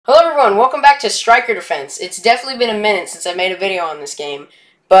everyone, welcome back to Striker Defense. It's definitely been a minute since I made a video on this game,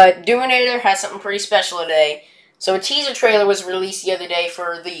 but Doominator has something pretty special today. So a teaser trailer was released the other day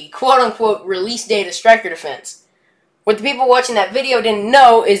for the quote-unquote release date of Striker Defense. What the people watching that video didn't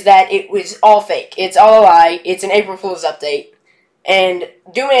know is that it was all fake. It's all a lie. It's an April Fool's update. And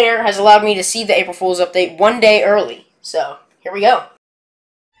Doominator has allowed me to see the April Fool's update one day early. So, here we go.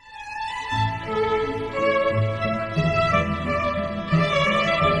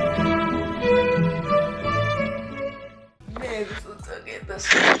 Man, this looks so good.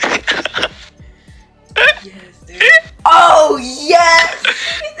 Yes, dude. Oh, yes!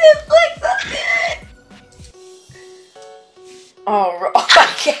 This looks so good! Oh my god.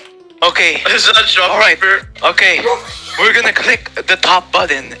 Okay. Is that shop? Alright. Okay. We're gonna click the top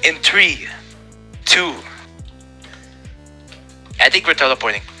button in 3, 2. I think we're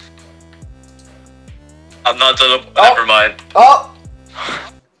teleporting. I'm not Never mind. Oh!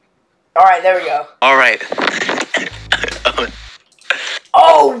 Alright, there we go. Alright.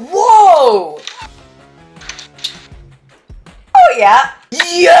 Oh, whoa! Oh, yeah.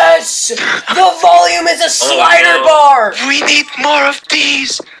 Yes! The volume is a slider no. bar! We need more of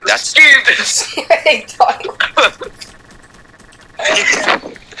these! That's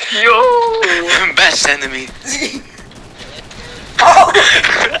Yo! best enemy. Oh!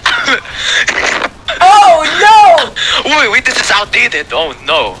 Oh, no! Wait, this is outdated. Oh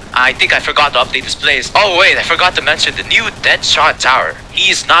no. I think I forgot to update this place. Oh wait, I forgot to mention the new Deadshot Tower.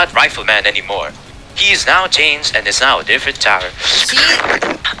 He's not Rifleman anymore. He is now changed and is now a different tower.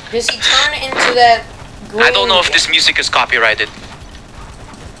 Does he turn into that green? I don't know if this music is copyrighted.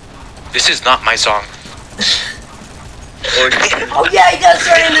 This is not my song. Oh yeah, he does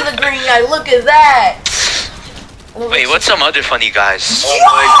turn into the green guy. Look at that. Wait, what's some other funny guys? Yo!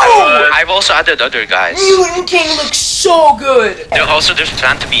 I've also added other guys. Mutant King looks so good. There's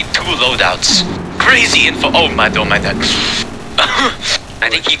planned to be 2 loadouts. Crazy info. Oh my god. I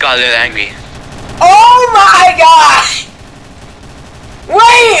think he got a little angry. Oh my god!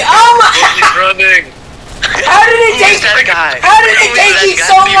 Wait! Oh my! He's running. How did it take? that guy? How did it take you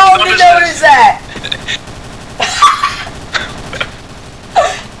so long to notice that?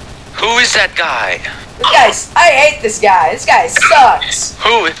 Who is that guy? Guys, I hate this guy. This guy sucks.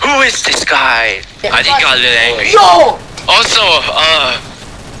 Who is this guy? I think he got a little angry. Yo! Also,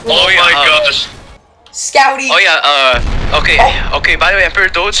 Oh my gosh. Scouty. Oh yeah, okay, by the way, Emperor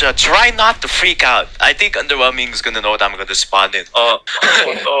Doge, try not to freak out. I think Underwhelming is gonna know what I'm gonna spawn in. Oh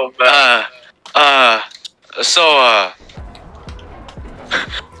man.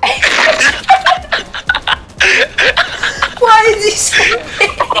 Why is he so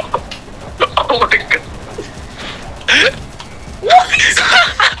big? Oh my god. What?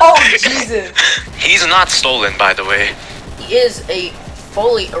 Oh, Jesus. He's not stolen, by the way. He is a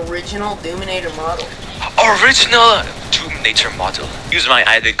fully original Doominator model. Original Doominator model. Use my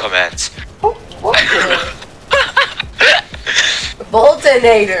added commands. Oh, what the?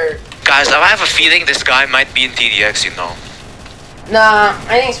 Boltonator. Guys, I have a feeling this guy might be in TDX, you know. Nah,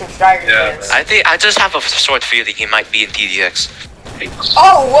 I think it's from Striker Yeah, Defense. I just have a short feeling he might be in TDX.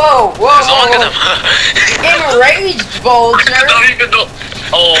 Oh, whoa. Look at him. Enraged Bolter. I don't even know.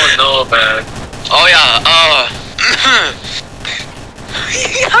 Oh no, man. Oh yeah,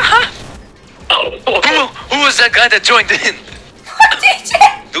 who was that guy that joined in? DJ.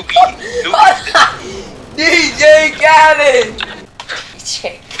 DJ Gavin.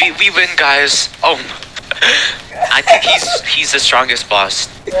 DJ. We win, guys. Oh, I think he's the strongest boss.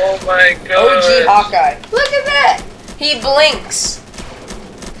 Oh my god. OG Hawkeye. Look at that. He blinks.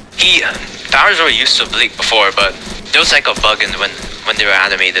 Powers were used to blink before, but there was like a bug in when they were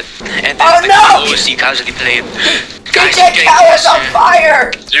animated. And Oh, no! OC casually played. DJ Tower's on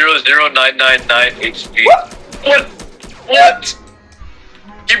fire. 00999 HP. What?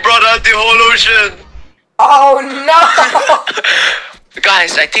 He brought out the whole ocean. Oh no.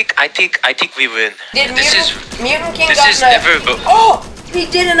 Guys, I think we win. Did Mutant King this got is an never go. Oh, he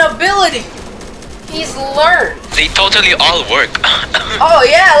did an ability. He's learned. They totally all work. Oh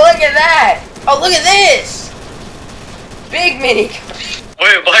yeah, look at that. Oh, look at this. Big mini.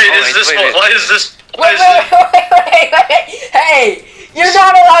 Wait, why is this? Wait. Hey, you're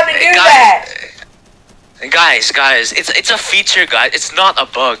not allowed to do that. Guys, it's a feature, guys. It's not a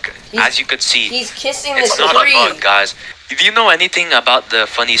bug, as you could see. He's kissing It's the not tree. a bug, guys. Do you know anything about the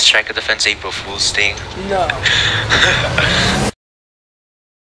funny Striker Defense April Fool's thing? No.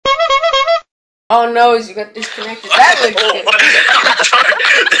 Oh no, you got disconnected. That looks good.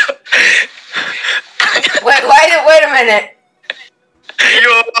 Wait a minute.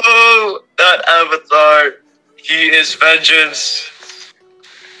 Yo, that avatar. He is vengeance.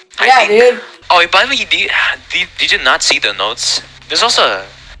 Yeah, dude. Oh, by the way, did you not see the notes? There's also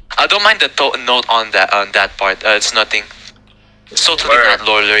I don't mind the note on that part. It's nothing. It's totally Where? not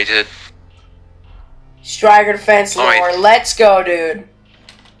lore related. Striker defense lore. Alright. Let's go, dude.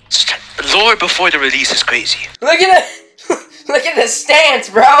 Lore before the release is crazy. Look at the look at the stance,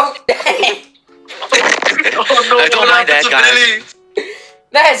 bro. Dang. Oh no, I don't what mind that, happened to guys. Billy?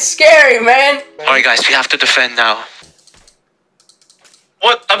 That's scary, man. Alright, guys, we have to defend now.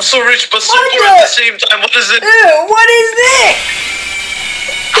 What? I'm so rich but so What poor the- at the same time. What is it? Ew, what is this?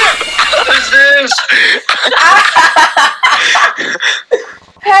 What is this?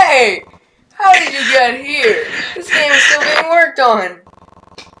 Hey, how did you get here? This game is still being worked on.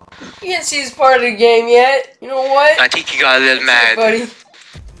 You can't see this part of the game yet. You know what? I think you got a little mad. Buddy.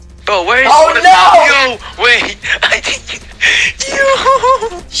 Bro, where is Oh, no! Yo, wait. I think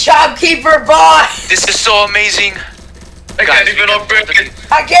yo. Shopkeeper boss! This is so amazing. I Guys, can't even upgrade it.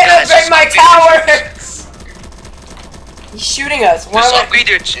 I can't Guys, upgrade my just towers! He's shooting us. Why Just am I- upgrade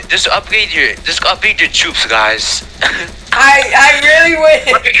your troops, guys. I really I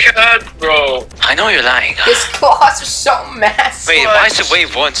wish. can't, bro. I know you're lying. His claws are so massive. Wait, why is it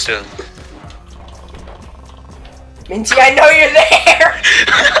wave 1 still? Minty, I know you're there!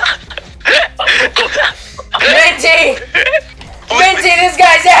 Minty! Minty, this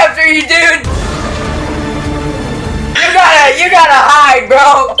guy's after you, dude! You gotta hide, bro!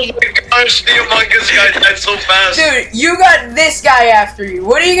 Oh my gosh, the Among Us guy died so fast. Dude, you got this guy after you.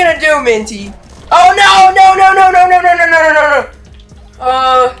 What are you gonna do, Minty? Oh no, no, no, no, no, no, no, no, no, no,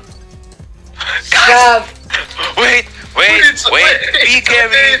 no. Stop. Wait, Wait, be carry,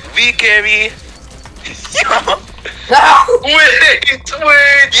 wait. be carry. No! Wait.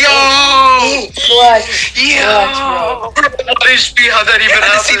 Yo! Clutch. Yo! What HP? How that even I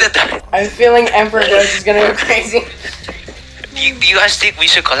see happened? that. I'm feeling Emperor Doge is gonna go crazy. Do you guys think we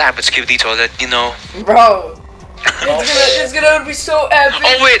should collab with Skibidi Toilet? You know? Bro. It's gonna be so epic.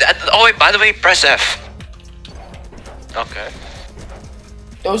 Oh wait, by the way, press F. Okay.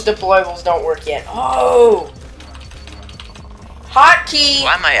 Those deployables don't work yet. Oh! Hotkey!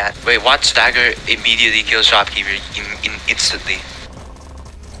 Why am I at? Wait, watch Dagger immediately kill Shopkeeper instantly.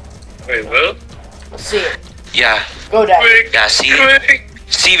 Wait, what? Let's see it. Yeah. Go, Dad. Quick, Yeah, see? quick.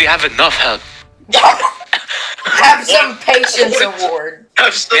 See, we have enough health. Have some patience award.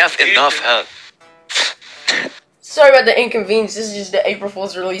 We have enough health. Sorry about the inconvenience. This is just the April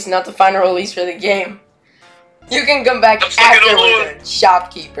Fool's release, not the final release for the game. You can come back I'm fucking after alone. we're done.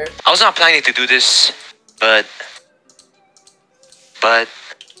 Shopkeeper. I was not planning to do this, but But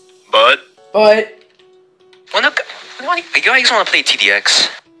But you guys want to play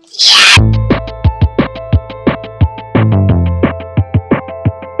TDX?